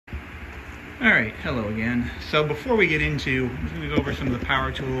Alright, hello again. So before we get into, I'm going to go over some of the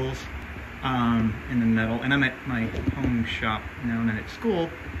power tools in the metal, and I'm at my home shop now and at school,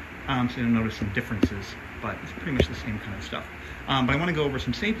 so you'll notice some differences, but it's pretty much the same kind of stuff. But I want to go over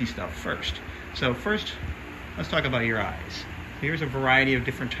some safety stuff first. So first, let's talk about your eyes. Here's a variety of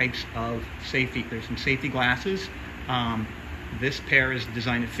different types of safety. There's some safety glasses. This pair is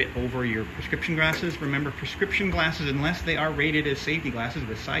designed to fit over your prescription glasses. Remember, prescription glasses, unless they are rated as safety glasses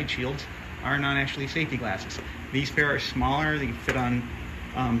with side shields, are not actually safety glasses. These pair are smaller. They can fit on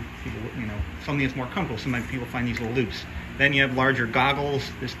people, something that's more comfortable. Sometimes people find these a little loose. Then you have larger goggles.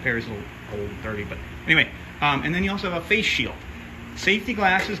 This pair is a little dirty, but anyway. And then you also have a face shield. Safety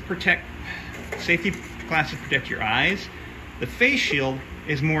glasses protect your eyes. The face shield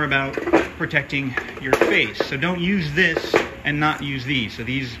is more about protecting your face. So don't use this and not use these. So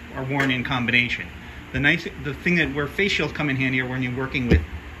these are worn in combination. The thing that where face shields come in handy are when you're working with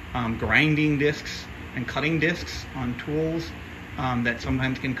grinding discs and cutting discs on tools that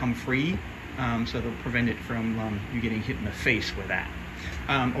sometimes can come free, so they'll prevent it from you getting hit in the face with that.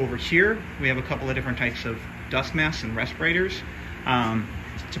 Over here we have a couple of different types of dust masks and respirators.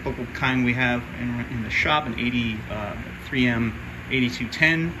 Typical kind we have in the shop, an 3M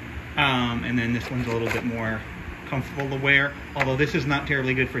 8210, and then this one's a little bit more comfortable to wear, although this is not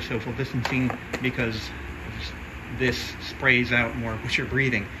terribly good for social distancing because this sprays out more what you're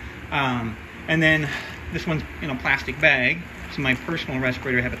breathing. And then this one's in a plastic bag. So my personal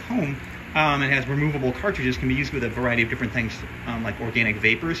respirator I have at home. It has removable cartridges, can be used with a variety of different things, like organic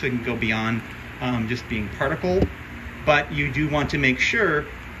vapor, so it can go beyond just being particle. But you do want to make sure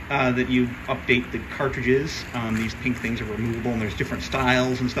that you update the cartridges. These pink things are removable, and there's different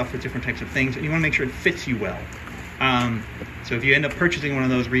styles and stuff with different types of things, and you want to make sure it fits you well. So if you end up purchasing one of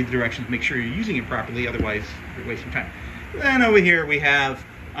those, read the directions, make sure you're using it properly, otherwise you're wasting time. Then over here we have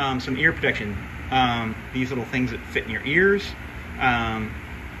some ear protection. These little things that fit in your ears,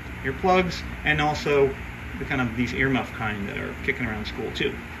 ear plugs, and also the kind of these earmuff kind that are kicking around school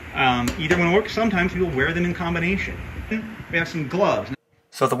too. Either one works. Sometimes people wear them in combination. We have some gloves.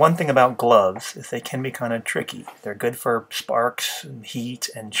 So the one thing about gloves is they can be kind of tricky. They're good for sparks and heat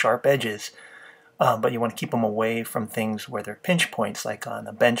and sharp edges, but you want to keep them away from things where they're pinch points, like on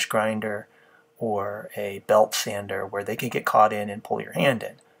a bench grinder or a belt sander, where they could get caught in and pull your hand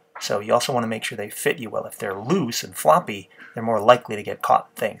in. So you also want to make sure they fit you well. If they're loose and floppy, they're more likely to get caught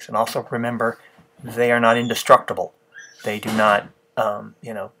in things. And also remember, they are not indestructible. They do not,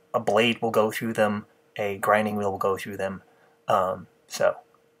 a blade will go through them, a grinding wheel will go through them. So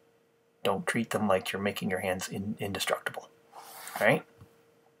don't treat them like you're making your hands indestructible. All right?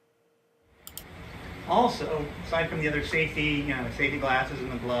 Also, aside from the other safety, safety glasses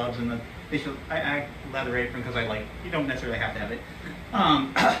and the gloves and the I leather apron because you don't necessarily have to have it.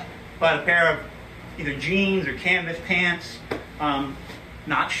 But a pair of either jeans or canvas pants,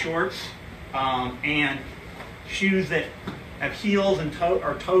 not shorts, and shoes that have heels and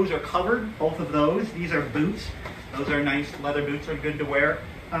toes are covered. Both of those. These are boots. Those are nice leather boots, are good to wear,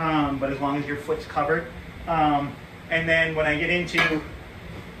 but as long as your foot's covered. And then when I get into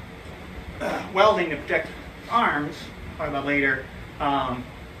welding to protect arms, talk about later, a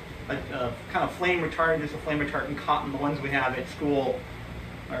kind of flame retardant, just a flame retardant cotton. The ones we have at school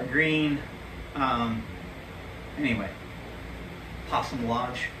are green. Anyway, Possum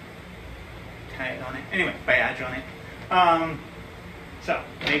Lodge tag on it. Anyway, badge on it. So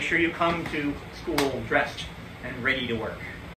make sure you come to school dressed and ready to work.